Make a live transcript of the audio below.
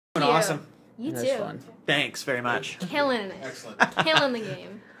awesome. You That's too. fun. Thanks very much. Killing it. Excellent. Killing the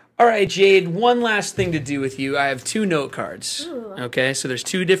game. All right, Jade, one last thing to do with you. I have 2 note cards. Ooh. Okay, so there's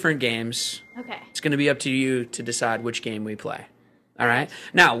 2 different games. Okay. It's going to be up to you to decide which game we play. All right.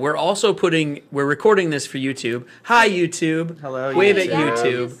 Now, we're recording this for YouTube. Hi, YouTube. Hello, Wave Hey, at guys.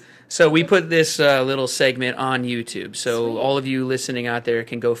 YouTube. So we put this little segment on YouTube. So Sweet. all of you listening out there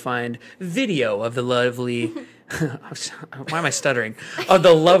can go find video of the lovely, why am I stuttering? Of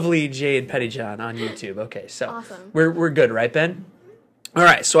the lovely Jade Pettyjohn on YouTube. Okay, so Awesome. we're good, right, Ben? All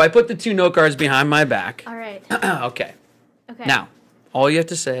right, so I put the 2 note cards behind my back. All right. Okay. Okay. Now, all you have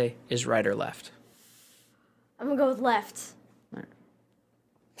to say is right or left. I'm gonna go with left. Right.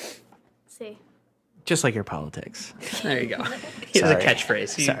 See. Just like your politics. There you go. He has a Sorry.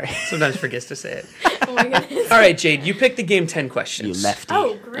 catchphrase. He Sorry. sometimes forgets to say it. Oh my goodness. All right, Jade, you picked the game 10 questions. You lefty.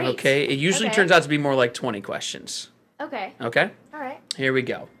 Oh, great. Okay, it usually Okay. turns out to be more like 20 questions. Okay. Okay? All right. Here we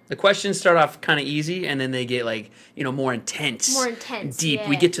go. The questions start off kind of easy, and then they get more intense. More intense, Deep. yeah.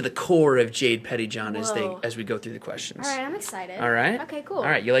 We get to the core of Jade Pettyjohn Whoa. as we go through the questions. All right. I'm excited. All right? Okay. Cool. All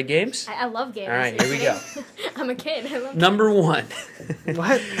right, you like games? I love games. All right, here we go. I'm a kid. I love Number 1.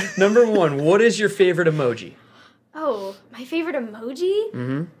 What? Number 1, what is your favorite emoji? Oh, my favorite emoji?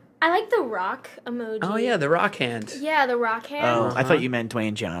 Mm-hmm. I like the rock emoji. Oh, yeah, the rock hand. Yeah, the rock hand. Oh, I thought you meant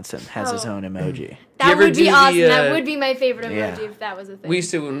Dwayne Johnson has his Oh. own emoji. That You ever would be do the, awesome. That would be my favorite emoji yeah. if that was a thing. We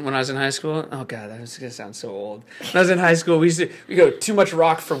used to, when I was in high school, oh God, that was going to sound so old. When I was in high school, we go too much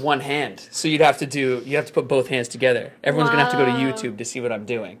rock for one hand. So you have to put both hands together. Everyone's going to have to go to Wow. YouTube to see what I'm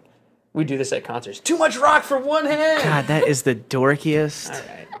doing. We do this at concerts. Too much rock for one hand. God, that is the dorkiest. All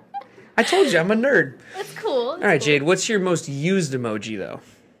right. I told you, I'm a nerd. That's cool. All right, Jade, what's your most used emoji, though?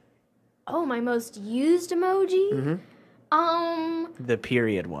 Oh, my most used emoji? Mm-hmm. The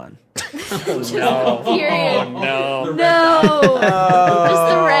period one. No. Period. No. No.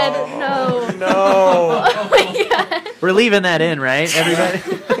 Just the red. No. No. Oh my god. We're leaving that in, right,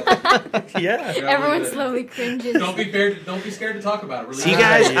 everybody? Yeah. Everyone's slowly cringing. Don't be scared to talk about it. Really. See,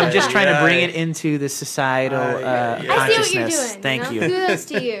 guys, Yeah, I'm just trying to yeah. bring it into the societal I see consciousness. what you're doing. Thank you. Kudos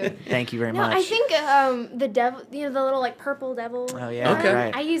to you. Thank you very No, much. I think the devil, the little like purple devil. Oh, yeah, Okay.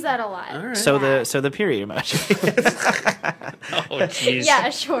 right. I use that a lot. All right. So the period emoji. Oh, jeez. Yeah,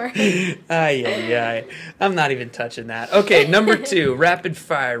 sure. Ay. I'm not even touching that. Okay, number 2, rapid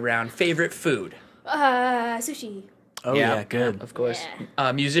fire round. Favorite food? Sushi. Oh yeah, good. Of course.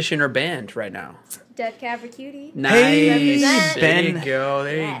 Yeah. Musician or band right now? Dead Cat for Cutie. Nice. Represent. There you Ben. go.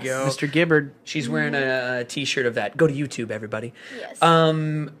 There Yes. you go. Mr. Gibbard. She's wearing a T-shirt of that. Go to YouTube, everybody. Yes.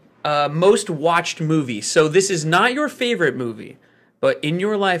 Most watched movie. So this is not your favorite movie, but in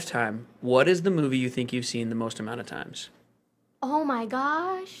your lifetime, what is the movie you think you've seen the most amount of times? Oh my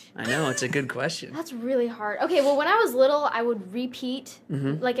gosh. I know, it's a good question. That's really hard. Okay, well, when I was little, I would repeat.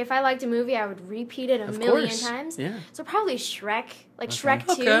 Like, if I liked a movie, I would repeat it a million course. times. Yeah. So probably Shrek. Like, Shrek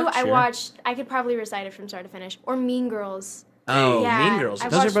 2, Okay, I sure. watched, I could probably recite it from start to finish. Or Mean Girls. Oh, Yeah, Mean Girls. I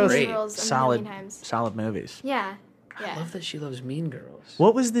is Those are watched both Mean great. Girls a Solid, million times. solid movies. Yeah. I Yeah. love that she loves Mean Girls.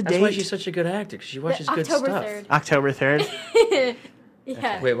 What was the That's date? why she's such a good actor, because she watches good October stuff. 3rd. October 3rd.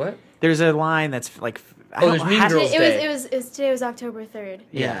 Yeah. Wait, what? There's a line that's like. I Oh, don't- there's Mean how- Girls. Today was October 3rd.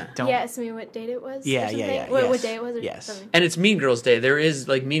 Yeah. Don't. Yeah, ask me what date it was. Yeah, or something. yeah, What yes. day it was or Yes. something. And it's Mean Girls Day. There is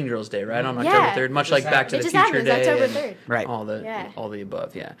like Mean Girls Day, right? On Yeah. October 3rd, much It like just Back to It the just Future happened. Day. It's October and 3rd. Right. All the Yeah.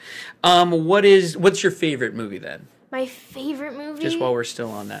 above, yeah. What's your favorite movie then? My favorite movie? Just while we're still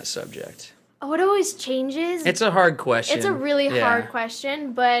on that subject. Oh, it always changes. It's a hard question. It's a really Yeah. hard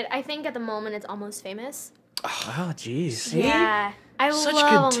question, but I think at the moment it's Almost Famous. Oh, jeez. Yeah. I Such love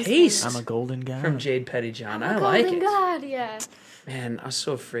good Almost taste. I'm Famous. a golden guy. From Jade Pettyjohn. I Oh, like golden it. God, yeah. Man, I was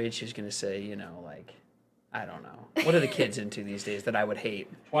so afraid she was going to say, I don't know. What are the kids into these days that I would hate?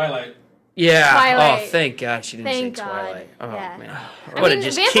 Twilight. Yeah. Twilight. Oh, thank God she didn't Thank say God. Twilight. Oh, Yeah. man. I I would have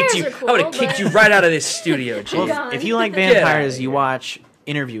mean, just kicked you. vampires are cool, I would have kicked but- you right out of this studio, Jade. Well, Gone. if you like Get outta vampires, you here. watch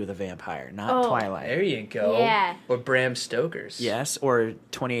Interview with a Vampire, not Oh. Twilight. There you go. Yeah. Or Bram Stoker's. Yes, or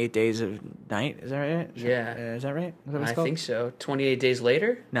 28 Days of Night. Is that right? Yeah. Is that right? Is that what it's I called? think so. 28 Days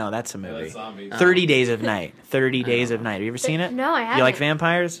Later? No, that's a Yeah, movie. that's zombies. 30 Days of Night. 30 Days of Night. Have you ever seen it? No, I haven't. You like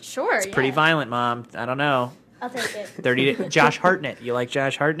vampires? Sure, It's pretty yeah. violent, Mom. I don't know. I'll take it. 30 Josh Hartnett. You like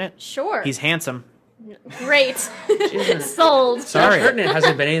Josh Hartnett? Sure. He's handsome. Great. Sold. Sorry. Josh Hartnett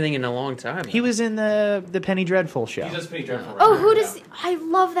hasn't been anything in a long time. He was in the Penny Dreadful show. He's just pretty dreadful. Oh, right who now. does... I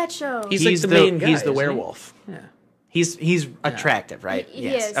love that show. He's like the main guy, He's the isn't he? werewolf. Yeah. He's attractive, right? He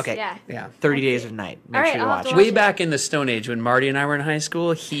yes. is, Okay. yeah. Yeah. 30 Days of Night. Make All right, sure you I'll have watch to it. watch Way back in the Stone Age when Marty and I were in high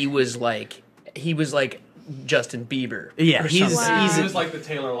school, he was like Justin Bieber. Yeah, or he's- something. Wow. He was like the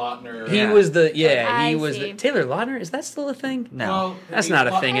Taylor Lautner. He Yeah. was the I he was see. the Taylor Lautner. Is that still a thing? No. Well, That's I mean,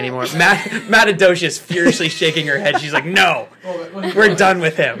 not a thing anymore. Matt Adocia's furiously shaking her head. She's like, "No, we're done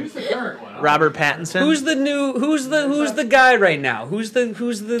with him." Who's the current one? Robert Pattinson. Who's the guy right now? Who's the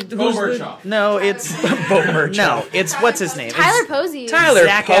Bo the Murchoff. No, it's Bo Murchoff. no, it's what's his name? Tyler It's Posey. Tyler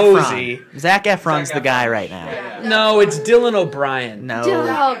Zac Posey. Efron. Zac Efron's Zac the guy Efron. right now. Yeah. No, it's Dylan O'Brien. No,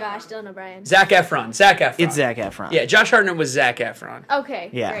 Oh gosh, Dylan O'Brien. Zac Efron. it's Zac Efron. Yeah, Josh Hartnett was Zac Efron. Okay,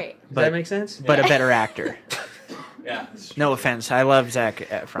 Yeah. great. Does But that make sense? but a better actor. Yeah. No offense, I love Zac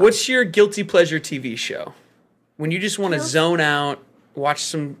Efron. What's your guilty pleasure TV show? When you just want to Guilty- zone out, watch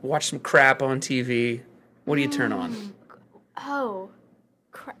some crap on TV. What do you turn on? Oh,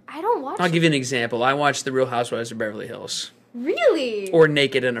 I don't watch. I'll give you an example. I watched The Real Housewives of Beverly Hills Really? or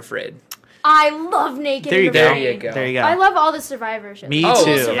Naked and Afraid. I love Naked. There you and go. Afraid. There you go. There you go. I love all the Survivor shows. Me Oh,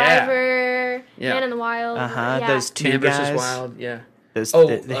 too. yeah. Survivor, Yeah. Man in the Wild. Yeah. Those two Man guys. vs. Wild. Yeah. Those, Oh,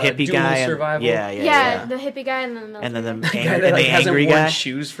 the hippie Dual guy. And, Survival? yeah. the hippie guy and then the And then the, military. ang- Guy that and like, the hasn't angry worn guy.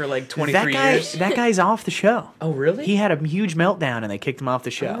 shoes for like That 23 guy. years. That guy's off the show. Oh, really? He had a huge meltdown and they kicked him off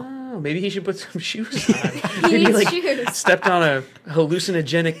the show. Oh, maybe he should put some shoes on. He Maybe needs like shoes. stepped on a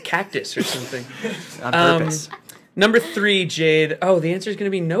hallucinogenic cactus or something. On purpose. Number 3, Jade. Oh, the answer is going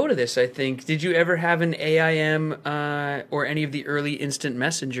to be no to this, I think. Did you ever have an AIM or any of the early instant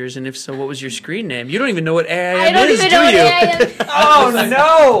messengers? And if so, what was your screen name? You don't even know what AIM I don't is, even do know what you? AIM. Oh,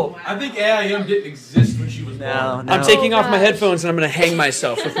 no! I think AIM didn't exist when she was No, born. no. I'm taking Oh, off my gosh. headphones and I'm going to hang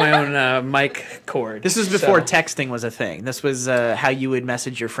myself with my own mic cord. This was before So- texting was a thing. This was how you would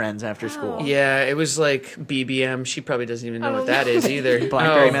message your friends after school. Oh. Yeah, it was like BBM. She probably doesn't even know Oh, what that no. is either.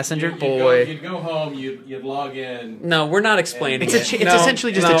 BlackBerry Oh, Messenger? Boy. You'd go home, you'd log in. No, we're not explaining It's it. it's No,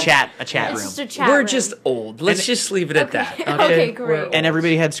 essentially just no. a chat It's room. just a chat We're room. just old. Let's just leave it at that. Okay. Okay, Okay, great. We're old. And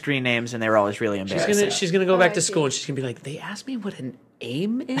everybody had screen names and they were always really embarrassing. She's gonna go Oh, back I to see. school and she's gonna be like, they asked me what an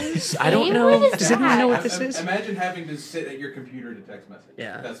AIM is. I don't AIM? know. What is Does anyone that? know what this is? Imagine having to sit at your computer to text message.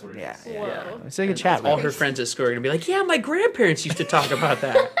 Yeah. That's what it is. Yeah, Whoa. yeah. It's like a chat All room. her friends at school are gonna be like, yeah, my grandparents used to talk about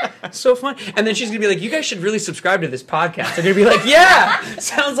that. So fun. And then she's gonna be like, you guys should really subscribe to this podcast. They're gonna be like, yeah,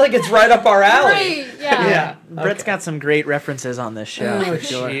 sounds like it's right up our alley. Great, yeah. Yeah. Brett's got some great references on this show. Oh, for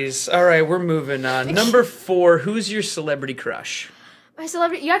sure. jeez. All right, we're moving on. Number 4, who's your celebrity crush? My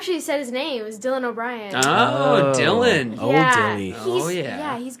celebrity. You actually said his name. It was Dylan O'Brien. Oh, Dylan. Oh, yeah. Dilly. He's, Oh, yeah.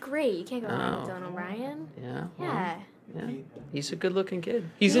 Yeah, he's great. You can't go wrong with Oh. Dylan O'Brien. Yeah. well, Yeah. Yeah. He's a good-looking kid.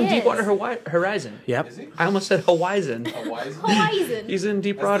 He's He in is. Deepwater Horizon. Yep. Is he? I almost said Hawaiian. A wise? Horizon. He's in the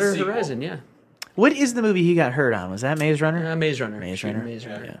Deepwater sequel. Horizon, yeah. What is the movie he got hurt on? Was that Maze Runner? Maze Runner. Maze Shooting Runner. Maze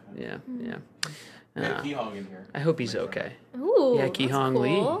Runner. Yeah. We had Key Hong in here. I hope he's okay. Ooh. Yeah, Ki that's Hong cool.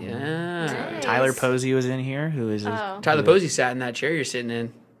 Lee. Yeah. Nice. Tyler Posey was in here, who is Oh. Tyler Posey sat in that chair you're sitting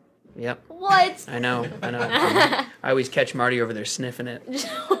in. Yep. What? I know. I always catch Marty over there sniffing it. It's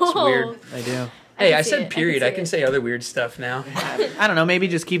weird. I do. Hey, can I see said it. I can period. see I can it. say other weird stuff now. I don't know. Maybe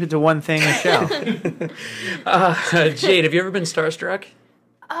just keep it to one thing a show. Jade, have you ever been starstruck?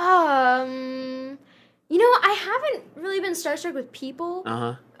 You know, I haven't really been starstruck with people.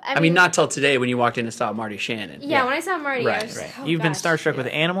 Uh-huh. I mean, not till today when you walked in and saw Marty Shannon. Yeah, when I saw Marty, I Right, was right. like, oh, You've been gosh. starstruck with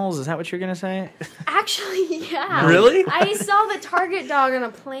animals? Is that what you're gonna say? Actually, yeah. Really? I saw the Target dog on a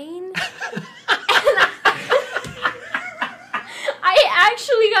plane. I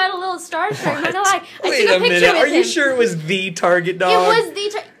actually got a little starstruck. I'm not gonna lie. I Wait took a a picture minute. with Are you him. sure it was the Target It dog?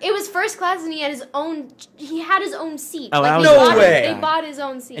 was it was first class, and he had his own. He had his own seat. Oh, that he was No bought way. They bought his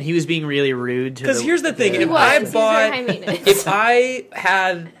own seat. And he was being really rude to. Because here's the thing: He if was. I He's very bought, high maintenance. if I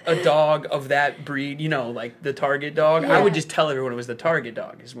had a dog of that breed, you know, like the Target dog, I Yeah. would just tell everyone it was the Target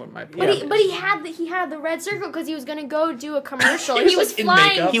dog. Is what my point But is. he had the red circle because he was gonna go do a commercial. He he was was like in flying.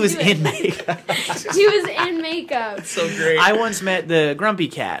 makeup. He to was do it. in makeup. He was in makeup. so great. I once met the Grumpy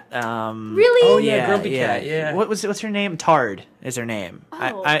Cat. Really? Oh, yeah, Grumpy Cat, yeah. What's her name? Tard is her name.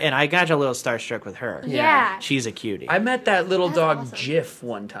 Oh. I got a little starstruck with her. Yeah. She's a cutie. I met that little That's dog awesome. Jif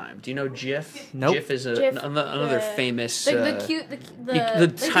one time. Do you know Jif? Nope. Jif is Jif, another the- famous. The cute, the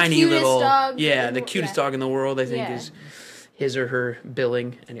tiny cutest little, dog. yeah, the cutest dog in the world. I think Yeah. is his or her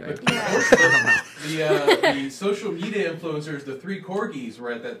billing. Anyway, The social media influencers, the 3 corgis,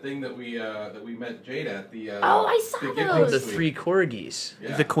 were at that thing that we met Jade at. Oh, I saw the gift those. the suite. 3 corgis.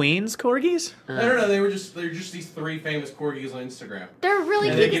 Yeah. The Queen's corgis? No. They're just these 3 famous corgis on Instagram. They're really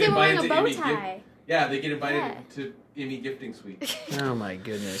And cute they because get they were wearing a invited bow to tie. Yeah, they get invited Yeah. to Emmy gifting suite. Oh my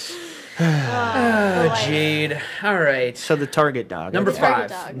goodness. Boy. Jade. All right. So the Target dog. Number The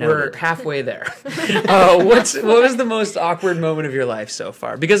Target 5. dog. We're Noted. halfway there. What was the most awkward moment of your life so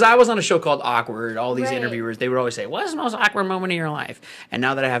far? Because I was on a show called Awkward. All these Right. interviewers, they would always say, "What's the most awkward moment of your life?" And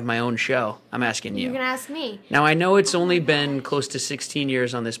now that I have my own show, I'm asking You're you. gonna ask me. Now I know it's only been close to 16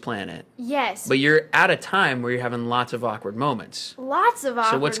 years on this planet, Yes. but you're at a time where you're having lots of awkward moments. Lots of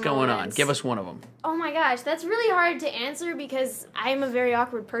awkward So what's going on? moments. Give us one of them. Oh my gosh, that's really hard to answer because I'm a very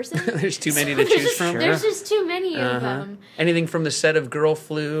awkward person. There's too many to There's choose just- from. There's just too many of them. Anything from the set of Girl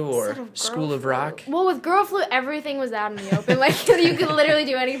Flu or Set of Girl School of Flu. Rock? Well, with Girl Flu, everything was out in the open. Like you could literally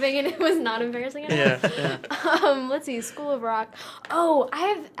do anything, and it was not embarrassing at all. Yeah. Let's see, School of Rock. Oh,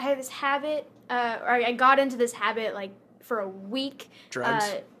 I have this habit, or I got into this habit like for a week. Drugs?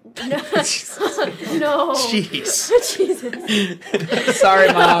 No. No. Jeez. Jesus. Sorry,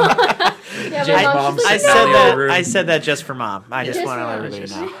 Mom. Yeah, Jade, my Mom's mom's I just sitting said down like, in that. the room. I said that just for Mom. I just Just want to for let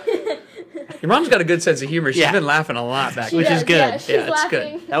Mom. everybody know. Your mom's got a good sense of humor. She's Yeah. been laughing a lot back She Which there. is does, good. Yeah, she's Yeah, it's good.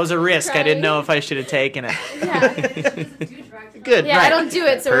 laughing. That was a risk. I didn't Crying. know if I should have taken it. Yeah. Good. Yeah, right. I don't do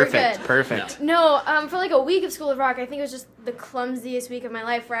it, so Perfect. we're good. Perfect. No, for like a week of School of Rock, I think it was just the clumsiest week of my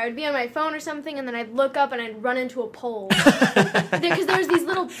life where I would be on my phone or something and then I'd look up and I'd run into a pole. Because there's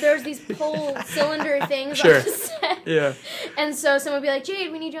these pole cylinder things Sure. on the set. Yeah. And so someone would be like,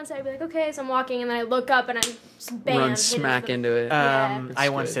 Jade, we need you on set. I'd be like, okay. So I'm walking and then I look up and I just bam. Run hit smack the- into it. Yeah. I That's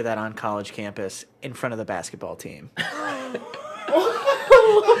once good. did that on college campus in front of the basketball team.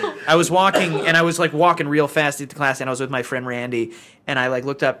 I was walking and I was like walking real fast into class and I was with my friend Randy and I like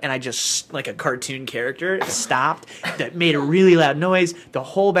looked up and I just like a cartoon character stopped that made a really loud noise. The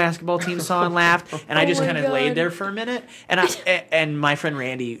whole basketball team saw and laughed and I Oh just my kind of God. laid there for a minute and and my friend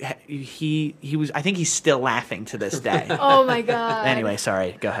Randy he was I think he's still laughing to this day. Oh my God. Anyway,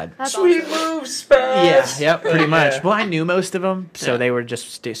 sorry, go ahead. That's Sweet awesome. move, Spaz. Yeah, yep, pretty much. Yeah. Well, I knew most of them, so Yeah. they were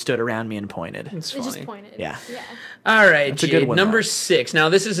just stood around me and pointed. It's It just funny. pointed. Yeah. Yeah. All right, That's a Jade. good one, Number though. 6. Now,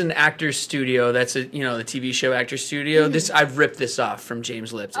 this is an actor's studio. That's the TV show Actor Studio. I've ripped this off from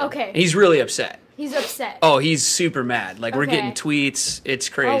James Lipton. Okay. He's really upset. He's upset. Oh, he's super mad. Like we're Okay. getting tweets. It's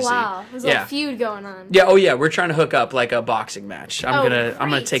crazy. Oh, wow. There's a yeah. little feud going on. Yeah. Oh yeah. We're trying to hook up like a boxing match. I'm Oh, gonna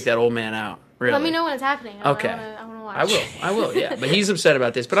great. take that old man out. Really. Let me know when it's happening. I Okay. wanna watch. I will. Yeah. But he's upset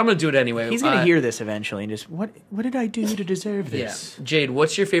about this. But I'm gonna do it anyway. He's gonna hear this eventually and just what did I do to deserve Yeah. this? Jade,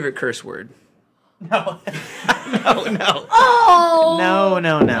 what's your favorite curse word? No,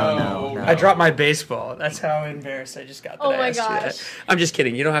 no, Oh. no. I dropped my baseball. That's how embarrassed I just got. That Oh I my asked you that. gosh. I'm just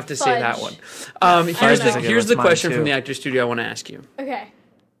kidding. You don't have to say that Fudge. one. Here's is a good here's one. the It's mine, question too. from the Actor Studio I want to ask you. Okay.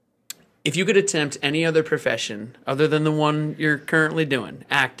 If you could attempt any other profession other than the one you're currently doing,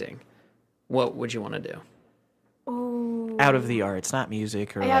 acting, what would you want to do? Ooh. Out of the arts, not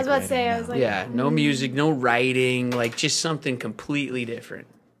music or. Yeah, I was like about to say. writing, I was no. like, Yeah, no music, no writing, like just something completely different.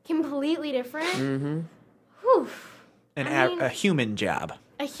 completely different. Mm-hmm. Whew. a human job.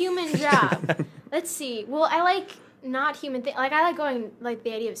 A human job. Let's see. Well, I like not human thing. Like I like going like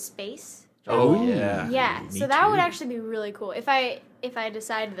the idea of space. Oh Yeah. Me So that would too. actually be really cool if I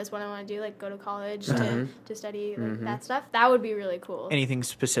decided this what I want to do, like go to college to study like, that stuff. That would be really cool. Anything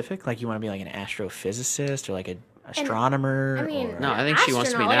specific? Like you want to be like an astrophysicist or like an astronomer? I mean, or... No, I think she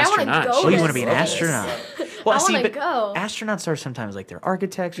wants to be an Like, I wanna astronaut. go Oh, Oh, you to want to be an space. astronaut? I Well, see, wanna but go. astronauts are sometimes like they're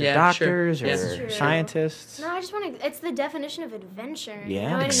architects or Yeah, sure. doctors Yeah. or That's true. scientists. No, I just want to. It's the definition of adventure. Yeah. You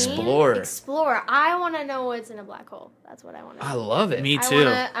know what Explore. I mean? Explore. I want to know what's in a black hole. That's what I want to. I love it. Me too.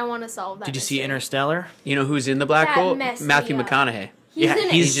 I want to solve that. Did you see mystery. Interstellar? You know who's in the black That hole? messed me Matthew up. McConaughey. He's Yeah, in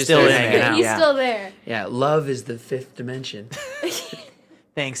it. he's just still there in hanging it. out. He's Yeah. still there. Yeah, love is the fifth dimension.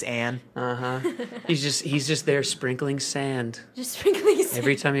 Thanks, Anne. He's just there sprinkling sand. Just sprinkling sand.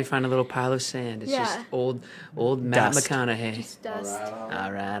 Every time you find a little pile of sand, it's just Yeah. old Matt Dust. McConaughey. Just dust.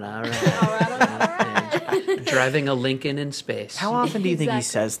 All right. All right. Driving a Lincoln in space. How often do you think he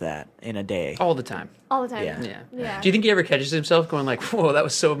Exactly. says that in a day? All the time. All the time. Yeah. Yeah. Yeah. Do you think he ever catches himself going like, "Whoa, that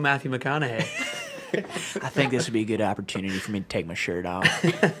was so Matthew McConaughey"? I think this would be a good opportunity for me to take my shirt off.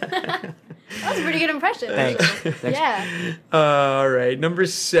 That was a pretty good impression. Thanks. Yeah. All right, number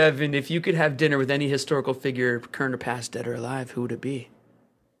 7. If you could have dinner with any historical figure, current or past, dead or alive, who would it be?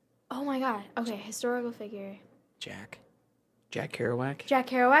 Oh my god. Okay, historical figure. Jack. Jack Kerouac. Jack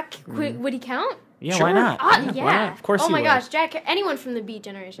Kerouac. Would he count? Yeah, Sure. why not? Yeah. Why not? Of course Oh he my would. gosh, anyone from the Beat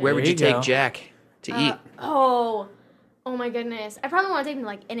Generation. Where would There you you take go. Jack to eat? Oh. Oh my goodness. I probably want to take them to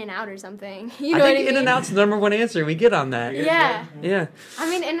like In-N-Out or something. You I know what I think mean? In-N-Out's the number one answer. We get on that. Yeah. Yeah. I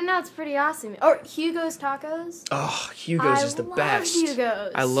mean, In-N-Out's pretty awesome. Or Hugo's Tacos. Oh, Hugo's is the best. I love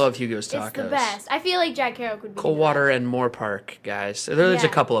Hugo's. I love Hugo's Tacos. It's the best. I feel like Jack Kerouac would be Coldwater the and Moore Park, guys. There's a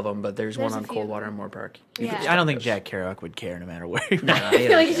Yeah. couple of them, but there's one There's a on few. Coldwater and Moore Park. Yeah. I don't think Jack Kerouac would care no matter where. Nah, I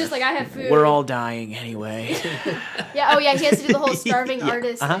feel like it's just like, I have food. We're all dying anyway. Yeah, oh yeah, he has to do the whole starving Yeah.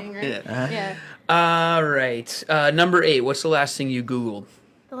 artist Uh-huh. thing, right? Yeah. Yeah. All right. Number 8. What's the last thing you Googled?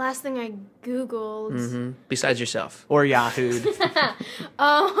 The last thing I Googled. Besides yourself. Or Yahoo'd.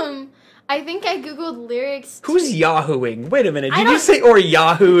 I think I Googled lyrics. Who's Yahooing? Wait a minute. I Did you don't- say or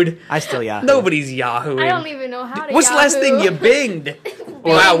Yahooed? I still Yahoo. Nobody's Yahooing. I don't even know how to What's the last thing you binged?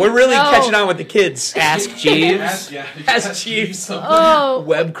 Wow, we're really No. catching on with the kids. Ask Jeeves. Ask Jeeves. Oh.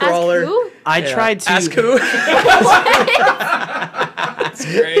 Web crawler. Ask who? I Yeah. tried to Ask who? That's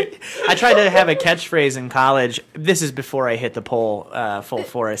great. I tried to have a catchphrase in college. This is before I hit the pole full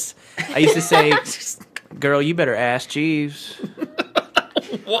force. I used to say, "Girl, you better ask Jeeves."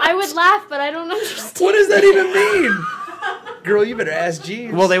 What? I would laugh, but I don't understand. What does that even mean? Girl, you better ask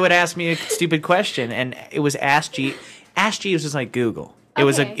Jeeves. Well, they would ask me a stupid question, and it was Ask Jeeves. Ask Jeeves was like Google. It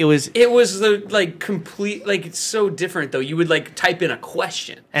was Okay. it was, It was the complete it's so different though. You would type in a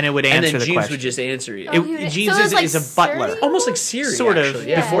question and it would and answer then the Jeeves question. would just answer you. Oh, he would- Jeeves so it was like is a butler. Siri? Almost like Siri, Sort of actually.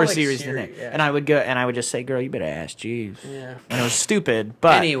 Yeah. before More like Siri's Siri, the thing. yeah. And I would go and I would just say, "Girl, you better ask Jeeves." Yeah. And it was stupid,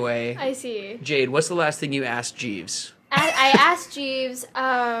 but Anyway, I see. Jade, what's the last thing you asked Jeeves? I asked Jeeves.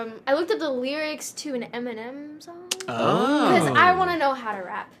 I looked up the lyrics to an Eminem song because Oh. I want to know how to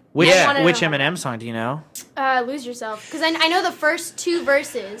rap. which I wanna which know how to Eminem song do you know? Lose Yourself, because I know the first two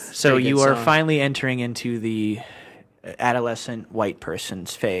verses. So Pretty you good are song. finally entering into the adolescent white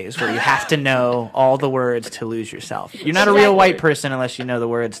person's phase where you have to know all the words to lose yourself. You're not a real Exactly. white person unless you know the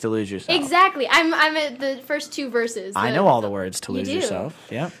words to lose yourself. Exactly. I'm at the first two verses. I know all the words to You lose do? yourself.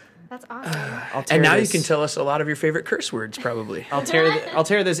 Yep. That's awesome. I'll tear And now this, you can tell us a lot of your favorite curse words, probably. I'll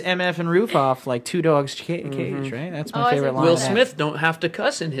tear this MF and roof off like Two Dogs Cage, right? That's Oh, my I favorite see. line. Will of that. Smith don't have to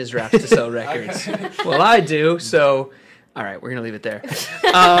cuss in his raps to sell records. Well, I do. So, all right, we're gonna leave it there.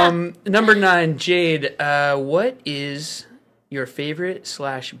 Number 9, Jade. What is your favorite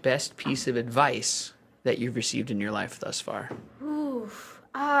 / best piece of advice that you've received in your life thus far? Oof.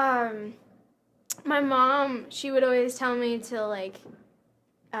 My mom, she would always tell me to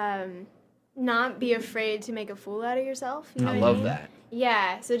not be afraid to make a fool out of yourself. You know I what love mean? that.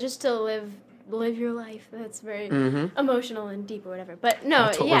 Yeah. So just to live your life. That's very Mm-hmm. emotional and deep or whatever. But no,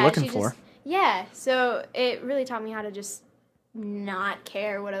 That's what yeah, we're looking she for. just yeah. So it really taught me how to just not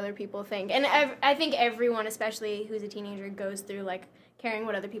care what other people think. And I think everyone, especially who's a teenager, goes through caring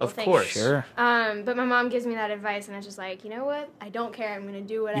what other people Of think. course. Sure. But my mom gives me that advice, and it's just like, you know what? I don't care. I'm gonna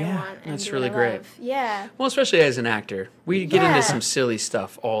do what I Yeah, want. And that's do really what I great. love. Yeah. Well, especially as an actor, we get Yeah. into some silly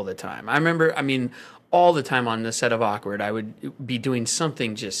stuff all the time. I remember, all the time on the set of Awkward, I would be doing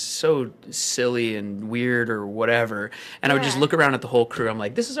something just so silly and weird or whatever, and I would just Yeah. look around at the whole crew. I'm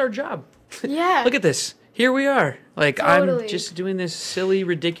like, this is our job. Yeah. Look at this. Here we are. I'm Totally. just doing this silly,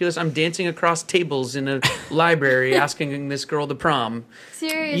 ridiculous. I'm dancing across tables in a library asking this girl to prom.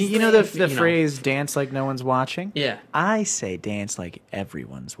 Seriously. You know the You know. phrase "dance like no one's watching"? Yeah. I say dance like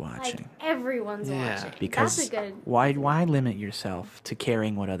everyone's like watching. everyone's Yeah. watching. Because That's a good. why limit yourself to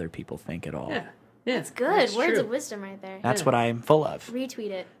caring what other people think at all? Yeah. Yeah. It's good. That's Words true. of wisdom right there. That's what I'm full of. Retweet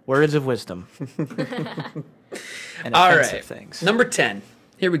it. Words of wisdom. And All offensive right. things. Number 10.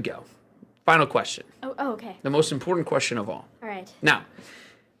 Here we go. Final question. Oh, okay. The most important question of all. All right. Now,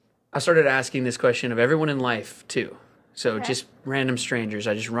 I started asking this question of everyone in life, too. So Okay. just random strangers.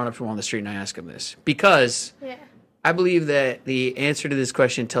 I just run up to them on the street and I ask them this. Because Yeah. I believe that the answer to this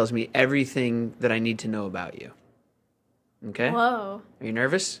question tells me everything that I need to know about you. Okay? Whoa. Are you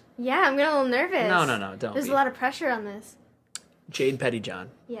nervous? Yeah, I'm getting a little nervous. No, don't There's be. a lot of pressure on this. Jade Pettyjohn,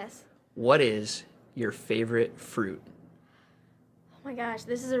 Yes. what is your favorite fruit? Oh my gosh,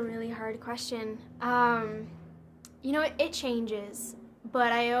 this is a really hard question. It changes,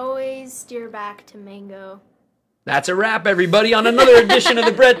 but I always steer back to mango. That's a wrap, everybody, on another edition of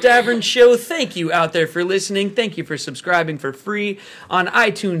the Brett Davern Show. Thank you out there for listening. Thank you for subscribing for free on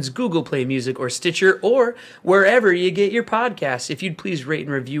iTunes, Google Play Music, or Stitcher, or wherever you get your podcasts. If you'd please rate and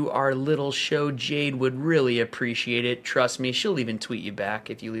review our little show, Jade would really appreciate it. Trust me, she'll even tweet you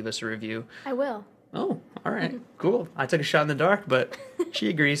back if you leave us a review. I will. Oh, all right. Cool. I took a shot in the dark, but she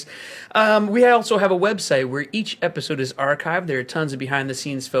agrees. We also have a website where each episode is archived. There are tons of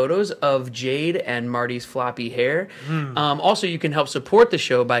behind-the-scenes photos of Jade and Marty's floppy hair. Also, you can help support the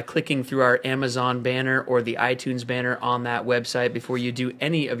show by clicking through our Amazon banner or the iTunes banner on that website before you do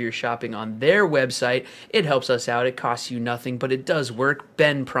any of your shopping on their website. It helps us out. It costs you nothing, but it does work.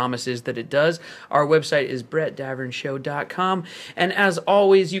 Ben promises that it does. Our website is brettdavernshow.com. And as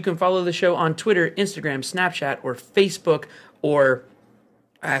always, you can follow the show on Twitter, Instagram, Snapchat, or Facebook, or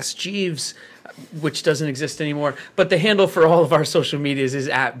Ask Jeeves, which doesn't exist anymore. But the handle for all of our social medias is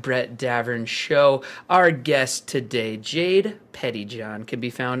at Brett Davern Show. Our guest today, Jade Pettyjohn, can be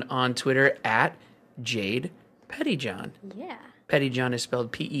found on Twitter at Jade Pettyjohn. Yeah. Pettyjohn is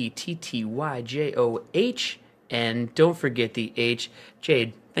spelled Pettyjoh. And don't forget the H.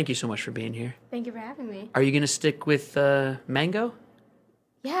 Jade, thank you so much for being here. Thank you for having me. Are you going to stick with mango?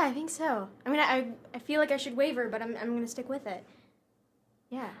 Yeah, I think so. I mean, I feel like I should waver, but I'm going to stick with it.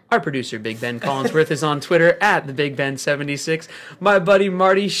 Yeah. Our producer, Big Ben Collinsworth, is on Twitter at TheBigBen76. My buddy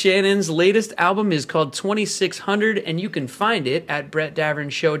Marty Shannon's latest album is called 2600, and you can find it at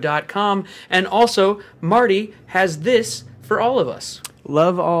BrettDavernShow.com. And also, Marty has this for all of us.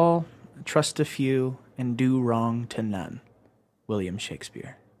 Love all, trust a few, and do wrong to none. William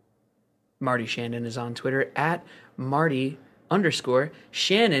Shakespeare. Marty Shannon is on Twitter at Marty_Shannon.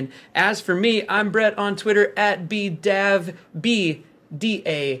 As for me, I'm Brett on Twitter at BDAV,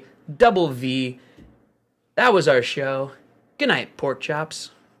 BDAVV. That was our show. Good night, pork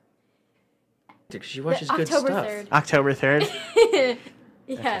chops. She watches good October stuff. 3rd. October 3rd.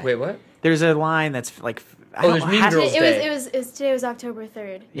 Yeah. Wait, what? There's a line that's like... There's Mean Girls Day. It was today was October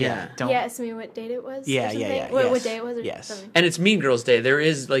 3rd. Yeah. Don't, He asked me what date it was. Yeah, or something. yeah, yeah. What Yes. day it was or Yes. something. And it's Mean Girls Day. There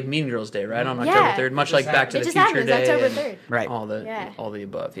is like Mean Girls Day, right? On Yeah. October 3rd, much like Back to It the just Future happened. Day. It's October and 3rd. Right. All the Yeah.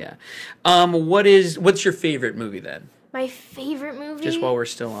 above, yeah. What's your favorite movie then? My favorite movie? Just while we're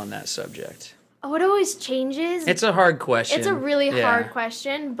still on that subject. Oh, it always changes. It's a hard question. It's a really Yeah. hard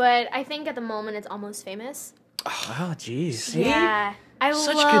question, but I think at the moment it's Almost Famous. Oh, jeez. See? Yeah. I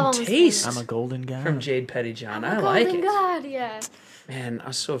Such love good Almost taste. Famous. I'm a golden guy. From Jade Pettyjohn. I Oh, like golden it. God, yeah. Man, I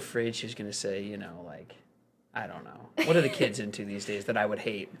was so afraid she was going to say, like, I don't know. What are the kids into these days that I would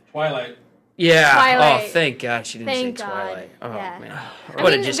hate? Twilight. Yeah. Twilight. Oh, thank God she didn't Thank say God. Twilight. Oh, Yeah. man. I I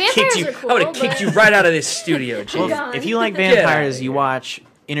would have mean, just vampires kicked you. are cool, I would have kicked but- you right out of this studio, Jade. Well, If you like Get outta vampires, you here. watch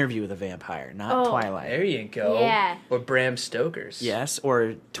Interview with a Vampire, not Oh. Twilight. There you go. Yeah. Or Bram Stoker's. Yes,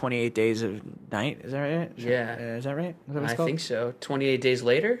 or 28 Days of Night. Is that right? Yeah. Is that right? Is that what it's I called? think so. 28 Days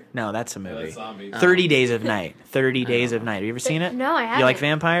Later? No, that's a No, movie. that's zombies. 30 Days of Night. 30 Days of Night. Have you ever seen it? No, I haven't. You like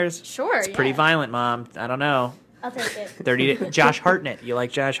vampires? Sure, It's pretty yeah. violent, Mom. I don't know. I'll take it. 30 Josh Hartnett. You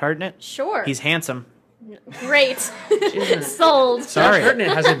like Josh Hartnett? Sure. He's handsome. Great. isn't- Sold. Sorry. Josh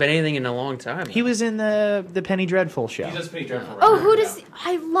Hartnett hasn't been anything in a long time. He was in the Penny Dreadful show. He does Penny Dreadful. Oh, right who now. does...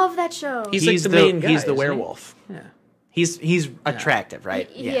 I love that show. He's like the main guy, He's the isn't he? werewolf. Yeah. He's attractive, right?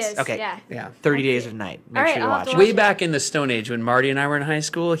 He yes. is, Okay. yeah. Yeah. 30 Days of Night. Make All right, sure you I'll have watch to it. watch Way back in the Stone Age when Marty and I were in high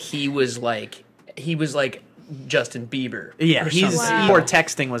school, he was like Justin Bieber. Yeah, or he's something. Wow. or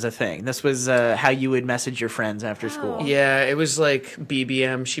texting was a thing. This was how you would message your friends after school. Oh. Yeah, it was like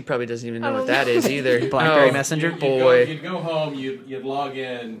BBM. She probably doesn't even know Oh, what that no. is either. BlackBerry Oh, Messenger? boy. You'd go home, you'd log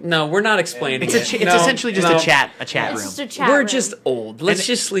in. No, we're not explaining It's it. it's No, essentially just no. a chat It's room. just a chat We're room. just old. Let's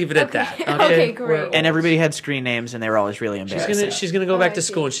just leave it at that. Okay. Okay, Okay, great. We're old. And everybody had screen names, and they were always really She's embarrassing. gonna go Oh, back I to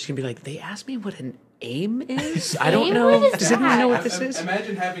see. school and she's gonna be like, they asked me what an AIM is. I don't AIM? know. What is Does anyone that? know what this is?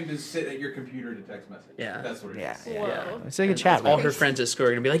 Imagine having to sit at your computer to text message. Yeah. That's what it is. Yeah, Yeah. Whoa. It's like a chat All room. her friends at school are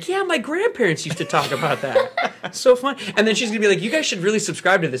gonna be like, yeah, my grandparents used to talk about that. So fun. And then she's gonna be like, you guys should really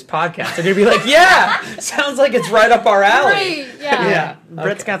subscribe to this podcast. They're gonna be like, yeah, sounds like it's right up our alley. Great. Yeah. Yeah.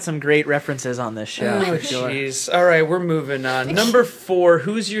 Brett's got some great references on this show. Oh, for sure. jeez. All right, we're moving on. Number 4,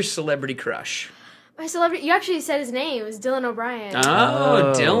 who's your celebrity crush? My celebrity... You actually said his name. It was Dylan O'Brien.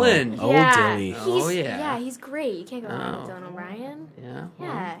 Oh, Dylan. Oh, yeah. Dilly. Oh, He's- yeah. Yeah, he's great. You can't go wrong with Oh. Dylan O'Brien. Yeah. well,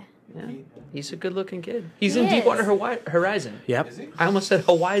 Yeah. Yeah. He's a good-looking kid. He's He in is. Deepwater Horizon. Yep. Is he? I almost said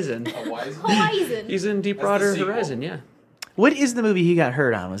Hawaiian. Hawaiian? Horizon. He's in the Deepwater sequel. Horizon, yeah. What is the movie he got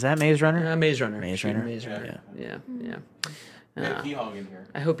hurt on? Was that Maze Runner? Maze Runner. Maze Shooting Runner. Maze Runner. Yeah. We have Keyhong in here.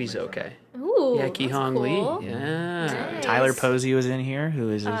 I hope he's okay. Ooh, Yeah, Ki that's Hong cool. Lee. Yeah. Nice. Tyler Posey was in here, who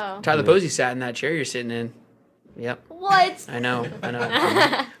is Oh. Tyler Posey sat in that chair you're sitting in. Yep. What? I know.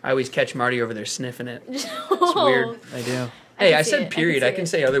 I always catch Marty over there sniffing it. It's weird. I do. Hey, can I see said it. I can period. see I can it.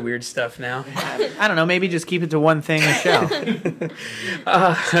 say other weird stuff now. I don't know. Maybe just keep it to one thing a show.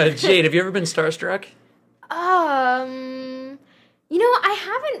 Jade, have you ever been starstruck? You know, I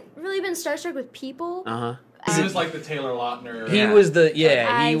haven't really been starstruck with people. Uh-huh. He was like the Taylor Lautner. He Yeah. was the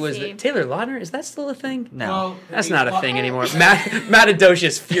I he was see. the Taylor Lautner. Is that still a thing? No. Well, That's he- not a thing anymore. Matt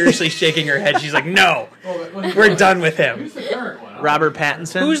Adocia's furiously shaking her head. She's like, "No, well, we're done with him." Who's the current one? Robert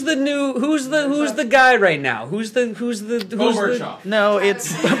Pattinson. Who's the guy right now? Who's the Bo Murchoff. No,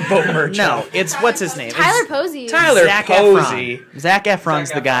 it's Bo Murchoff. no, it's what's his name? Tyler It's Posey. Tyler Zac Posey. Efron. Zac Efron's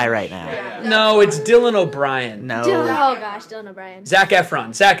Zac the guy Efron. right now. No, it's Dylan O'Brien. No, Oh gosh, Dylan O'Brien. Zac Efron.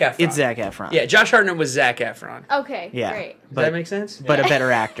 it's Zac Efron. Yeah, Josh Hartnett was Zac Efron. Okay, Yeah. great. Does But that make sense? but a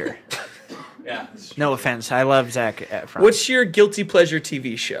better actor. Yeah. No offense, I love Zac Efron. What's your guilty pleasure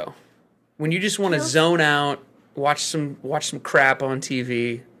TV show? When you just want to Guilty- zone out, watch some crap on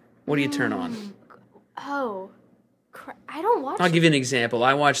TV. What do you turn on? Oh, I don't watch. I'll give you an example.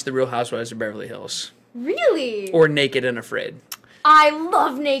 I watch The Real Housewives of Beverly Hills Really? or Naked and Afraid. I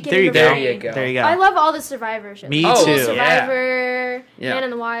love Naked. There you and go. Afraid. There you go. There you go. I love all the Survivor shows. Me Oh, too. yeah. Survivor, Yeah. Man in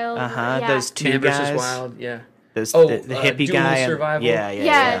the Wild. Yeah. Those two Man guys. vs. Wild. Yeah. Those, Oh, the hippie Dual guy. And, Survival. yeah,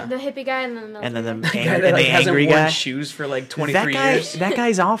 Yeah, the hippie guy and then the And then the, military Guy and, that and like, the hasn't angry worn guy. shoes for like 23 That guy. years. That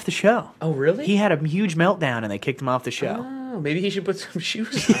guy's off the show. Oh, really? He had a huge meltdown and they kicked him off the show. Oh, maybe he should put some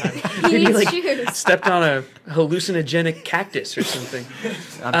shoes on. He Maybe needs like shoes. stepped on a hallucinogenic cactus or something.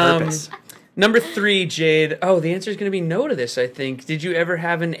 On purpose. Number 3, Jade. Oh, the answer is going to be no to this, I think. Did you ever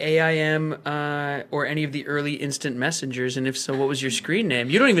have an AIM or any of the early instant messengers? And if so, what was your screen name?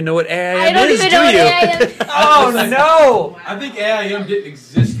 You don't even know what AIM I don't is, even do know what you? AIM. Oh, no! I think AIM didn't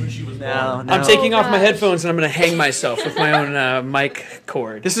exist when she was No, born. no. I'm taking Oh, off my gosh. headphones and I'm going to hang myself with my own mic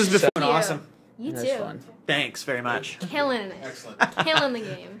cord. This is before You. awesome. You That's too. fun. Thanks very much. Killing it. Excellent. Killing the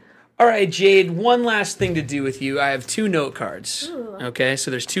game. All right, Jade, one last thing to do with you. I have 2 note cards. Ooh. Okay,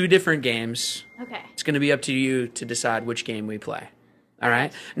 so there's 2 different games. Okay. It's going to be up to you to decide which game we play. All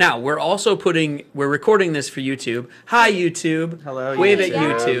right. Now we're recording this for YouTube. Hi, YouTube. Hello, Wave at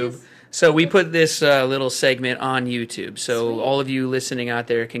YouTube. YouTube. So we put this little segment on YouTube. So Sweet. all of you listening out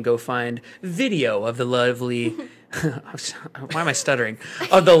there can go find video of the lovely. Why am I stuttering?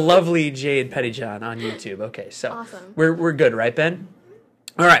 Of the lovely Jade Pettyjohn on YouTube. Okay, so Awesome. we're good, right, Ben?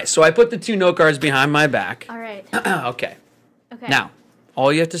 All right. So I put the 2 note cards behind my back. All right. Okay. Okay. Now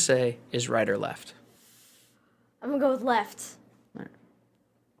all you have to say is right or left. I'm gonna go with left. All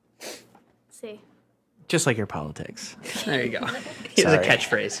right. See. Just like your politics. There you go. He has a Sorry.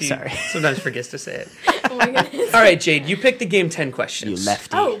 catchphrase. He Sorry. sometimes forgets to say it. Oh my goodness. All right, Jade, you picked the game 10 You questions.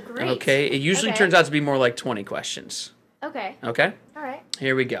 lefty. Oh, great. Okay, it usually Okay. turns out to be more like 20 questions. Okay. Okay? All right.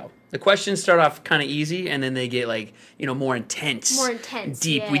 Here we go. The questions start off kind of easy and then they get like, more intense. More intense,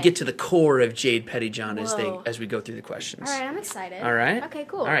 Deep. We yeah. get to the core of Jade Pettyjohn Whoa. as we go through the questions. All right. I'm excited. All right? Okay.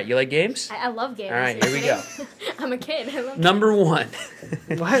 Cool. All right, you like games? I love games. All right, here we go. I'm a kid. I love. Number 1.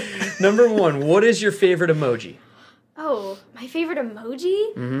 What? Number 1, what is your favorite emoji? Oh, my favorite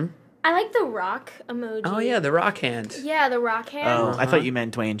emoji. Mhm. I like the rock emoji. Oh yeah, the rock hand. Yeah, the rock hand. Oh, I thought you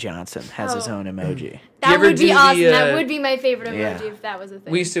meant Dwayne Johnson has his Oh. own emoji. Do you That ever would do be the, awesome. That uh, would be my favorite emoji yeah. if that was a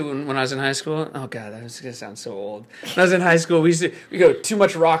thing. We used to when I was in high school. Oh god, that was gonna sound so old. When I was in high school, we go too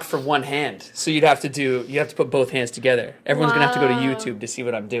much rock for one hand, so you have to put both hands together. Everyone's gonna have to go to Wow. YouTube to see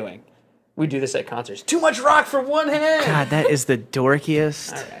what I'm doing. We do this at concerts. Too much rock for one hand. God, that is the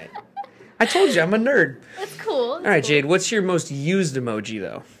dorkiest. All right. I told you I'm a nerd. That's cool. All right, Jade, what's your most used emoji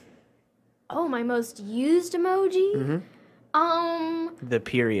though? Oh, my most used emoji. Mm-hmm. The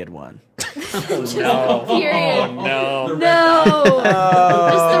period one. No. Period. No. No.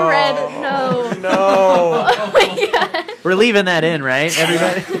 Just the red. No. No. Oh my god. We're leaving that in, right,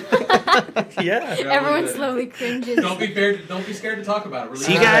 everybody? Yeah. Everyone slowly cringes. Don't be scared to talk about it. Really.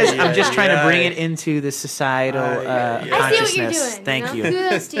 See, guys, Yeah, I'm just trying to yeah. bring it into the societal I see consciousness. what you're doing. Thank you.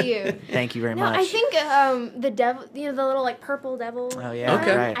 Kudos to you. Thank you very No, much. I think the devil, the little like purple devil. Oh, yeah,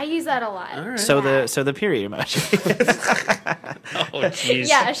 Okay. right. I use that a lot. All right. So the period emoji. Oh jeez.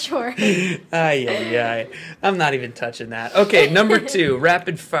 Yeah, sure. Ay, ay, ay. I'm not even touching that. Okay, number 2,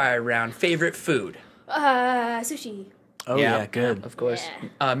 rapid fire round. Favorite food? Sushi. Oh yeah, good. Of course.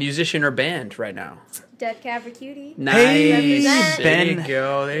 Yeah. Musician or band right now? Dead Cat for Cutie. Nice. Represent. There Ben. you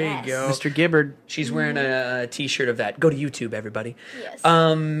go. There Yes. you go. Mr. Gibbard. She's wearing a t-shirt of that. Go to YouTube, everybody. Yes.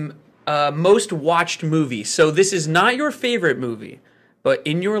 Most watched movie. So this is not your favorite movie, but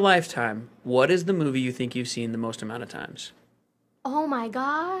in your lifetime, what is the movie you think you've seen the most amount of times? Oh my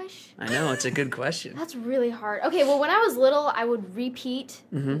gosh. I know, it's a good question. That's really hard. Okay, well, when I was little, I would repeat.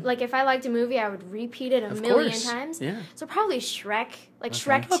 Like, if I liked a movie, I would repeat it a Of million course. times. Yeah. So probably Shrek. Like,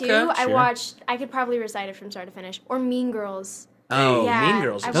 Shrek 2, Okay, I sure. watched, I could probably recite it from start to finish. Or Mean Girls. Oh, Yeah, Mean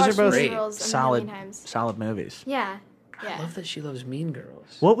Girls. I is Those are watched both Mean great. Girls a solid, million times. solid movies. Yeah. I Yeah. love that she loves Mean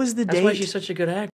Girls. What was the That's date? why she's such a good actor.